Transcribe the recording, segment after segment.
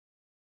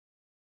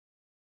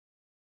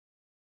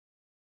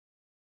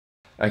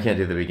I can't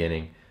do the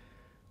beginning.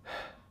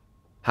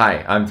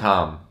 Hi, I'm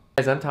Tom.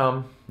 Guys, I'm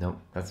Tom. No,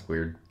 that's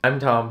weird. I'm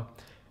Tom.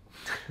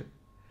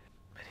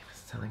 My name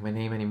doesn't sound like my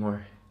name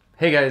anymore.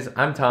 Hey guys,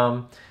 I'm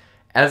Tom.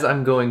 As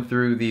I'm going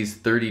through these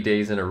 30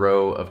 days in a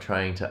row of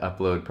trying to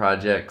upload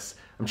projects,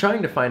 I'm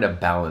trying to find a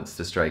balance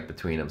to strike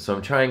between them. So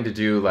I'm trying to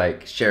do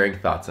like sharing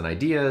thoughts and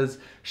ideas,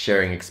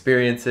 sharing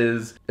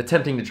experiences,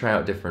 attempting to try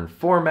out different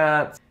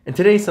formats. And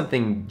today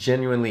something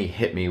genuinely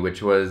hit me,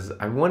 which was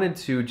I wanted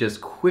to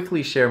just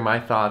quickly share my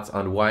thoughts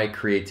on why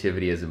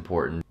creativity is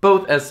important,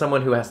 both as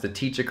someone who has to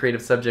teach a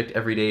creative subject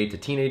every day to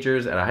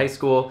teenagers at a high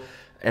school,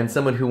 and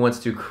someone who wants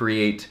to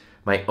create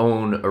my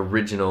own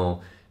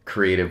original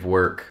creative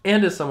work,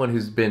 and as someone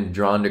who's been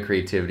drawn to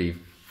creativity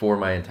for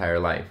my entire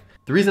life.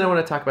 The reason I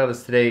want to talk about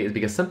this today is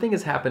because something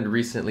has happened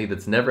recently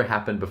that's never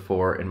happened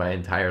before in my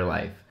entire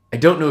life. I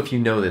don't know if you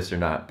know this or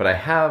not, but I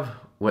have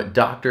what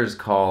doctors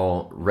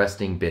call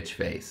resting bitch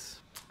face.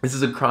 This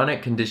is a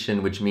chronic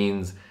condition, which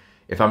means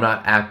if I'm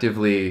not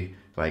actively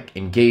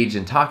engaged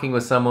in talking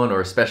with someone,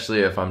 or especially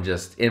if I'm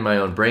just in my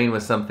own brain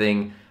with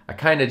something, I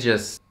kind of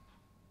just...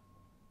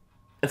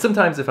 And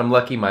sometimes if I'm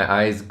lucky, my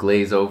eyes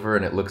glaze over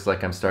and it looks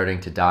like I'm starting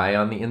to die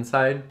on the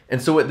inside.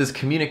 And so what this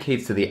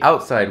communicates to the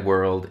outside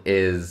world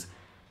is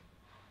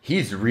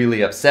he's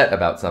really upset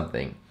about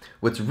something.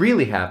 What's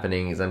really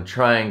happening is I'm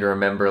trying to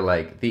remember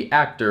the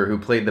actor who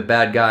played the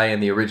bad guy in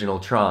the original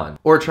Tron,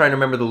 or trying to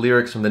remember the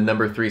lyrics from the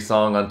 #3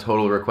 song on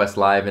Total Request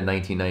Live in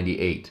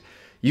 1998.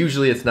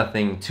 Usually it's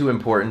nothing too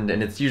important,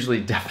 and it's usually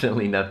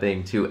definitely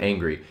nothing too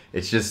angry.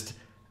 It's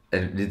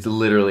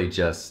literally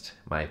just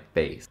my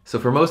face. So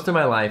for most of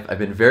my life, I've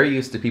been very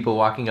used to people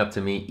walking up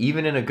to me,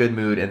 even in a good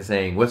mood, and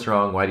saying, "What's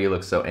wrong? Why do you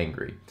look so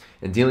angry?"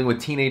 And dealing with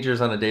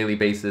teenagers on a daily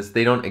basis,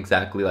 they don't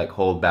exactly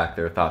hold back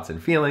their thoughts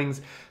and feelings.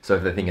 So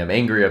if they think I'm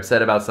angry or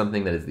upset about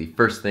something, that is the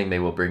first thing they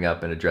will bring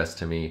up and address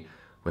to me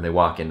when they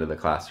walk into the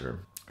classroom.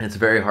 And it's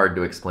very hard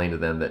to explain to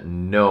them that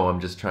no, I'm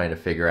just trying to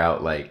figure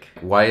out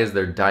why is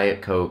there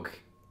Diet Coke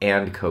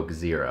and Coke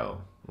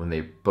Zero when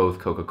they both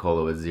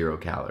Coca-Cola with 0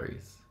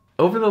 calories?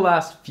 Over the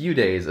last few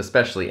days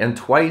especially, and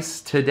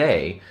twice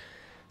today,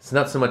 it's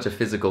not so much a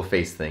physical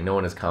face thing, no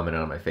one has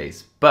commented on my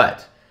face,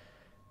 but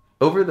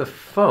over the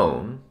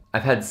phone,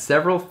 I've had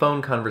several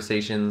phone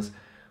conversations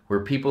where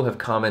people have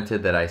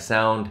commented that I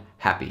sound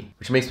happy,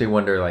 which makes me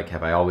wonder,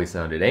 have I always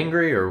sounded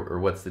angry, or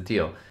what's the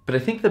deal? But I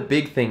think the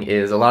big thing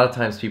is a lot of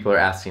times people are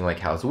asking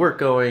how's work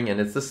going, and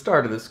it's the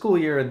start of the school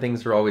year and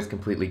things are always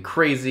completely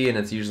crazy, and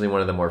it's usually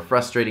one of the more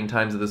frustrating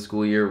times of the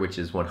school year, which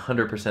is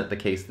 100% the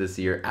case this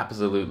year.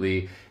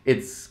 Absolutely,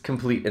 it's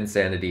complete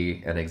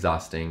insanity and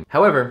exhausting.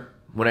 However,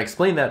 when I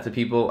explain that to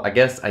people, I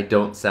guess I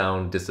don't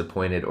sound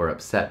disappointed or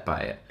upset by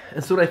it.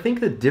 And so what I think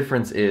the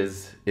difference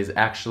is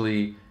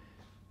actually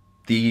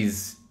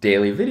these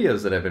daily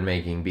videos that I've been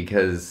making,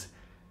 because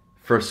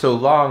for so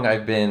long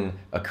I've been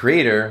a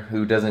creator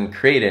who doesn't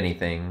create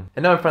anything,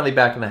 and now I'm finally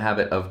back in the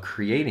habit of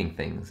creating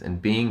things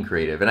and being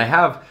creative. And I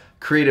have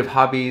creative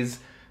hobbies,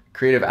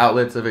 creative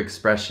outlets of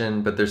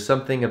expression, but there's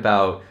something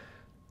about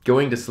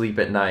going to sleep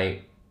at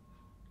night,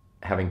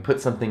 having put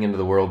something into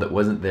the world that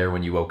wasn't there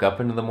when you woke up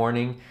into the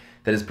morning,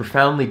 that is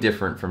profoundly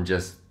different from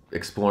just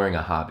exploring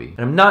a hobby.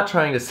 And I'm not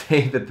trying to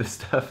say that the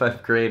stuff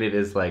I've created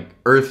is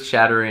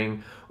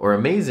earth-shattering or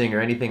amazing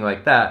or anything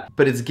like that,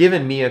 but it's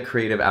given me a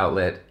creative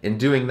outlet. In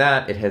doing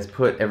that, it has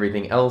put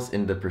everything else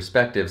into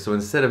perspective. So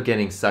instead of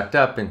getting sucked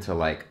up into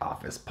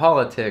office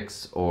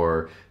politics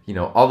or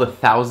all the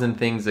 1,000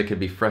 things that could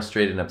be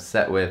frustrated and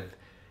upset with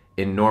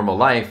in normal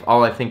life,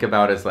 all I think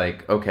about is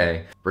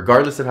okay,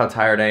 regardless of how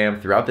tired I am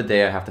throughout the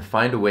day, I have to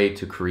find a way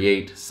to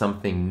create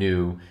something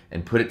new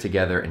and put it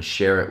together and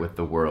share it with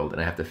the world.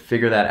 And I have to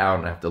figure that out,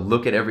 and I have to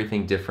look at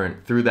everything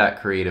different through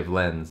that creative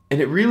lens.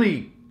 And it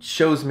really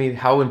shows me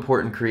how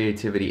important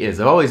creativity is.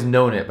 I've always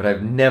known it, but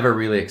I've never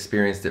really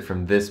experienced it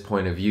from this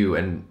point of view,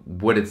 and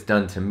what it's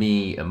done to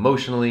me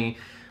emotionally,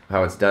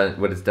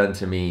 what it's done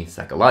to me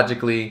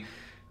psychologically,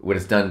 what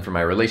it's done for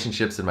my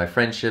relationships and my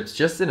friendships,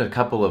 just in a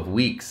couple of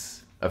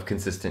weeks of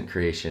consistent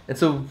creation. And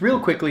so real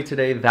quickly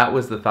today, that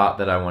was the thought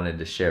that I wanted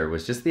to share,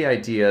 was just the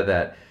idea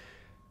that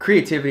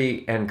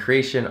creativity and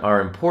creation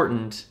are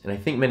important, and I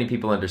think many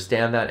people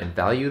understand that and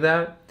value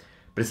that,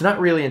 but it's not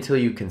really until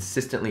you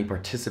consistently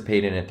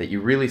participate in it that you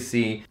really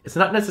see it's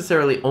not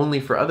necessarily only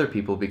for other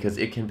people, because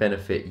it can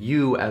benefit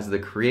you as the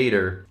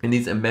creator in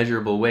these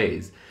immeasurable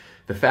ways.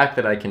 The fact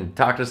that I can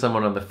talk to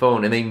someone on the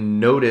phone and they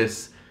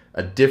notice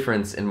a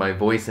difference in my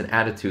voice and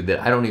attitude that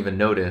I don't even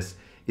notice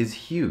is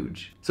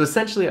huge. So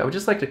essentially, I would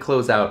just like to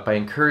close out by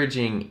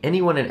encouraging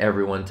anyone and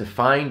everyone to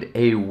find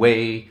a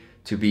way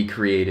to be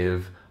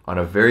creative on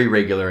a very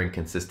regular and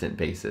consistent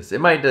basis.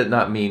 It might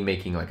not mean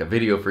making a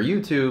video for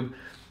YouTube,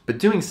 but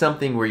doing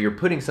something where you're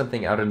putting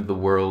something out into the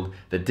world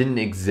that didn't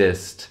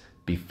exist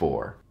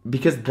before.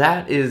 Because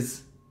that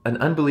is an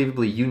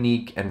unbelievably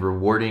unique and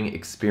rewarding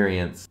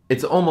experience.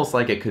 It's almost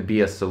like it could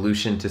be a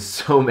solution to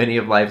so many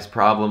of life's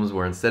problems,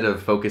 where instead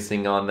of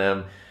focusing on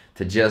them,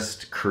 to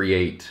just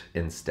create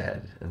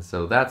instead. And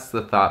so that's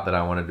the thought that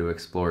I wanted to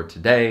explore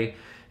today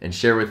and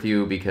share with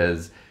you,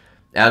 because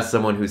As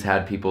someone who's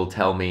had people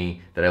tell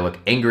me that I look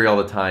angry all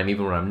the time,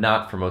 even when I'm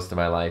not for most of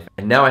my life,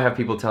 and now I have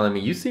people telling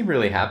me, you seem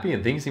really happy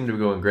and things seem to be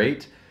going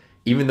great,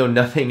 even though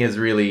nothing is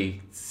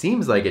really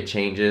seems like it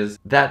changes,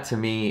 that to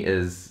me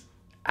is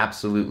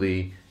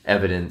absolutely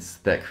evidence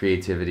that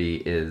creativity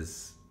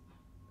is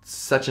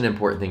such an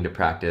important thing to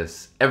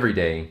practice every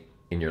day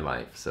in your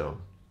life. So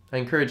I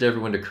encourage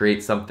everyone to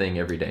create something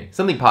every day,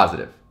 something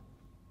positive.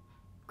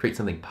 Create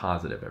something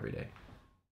positive every day.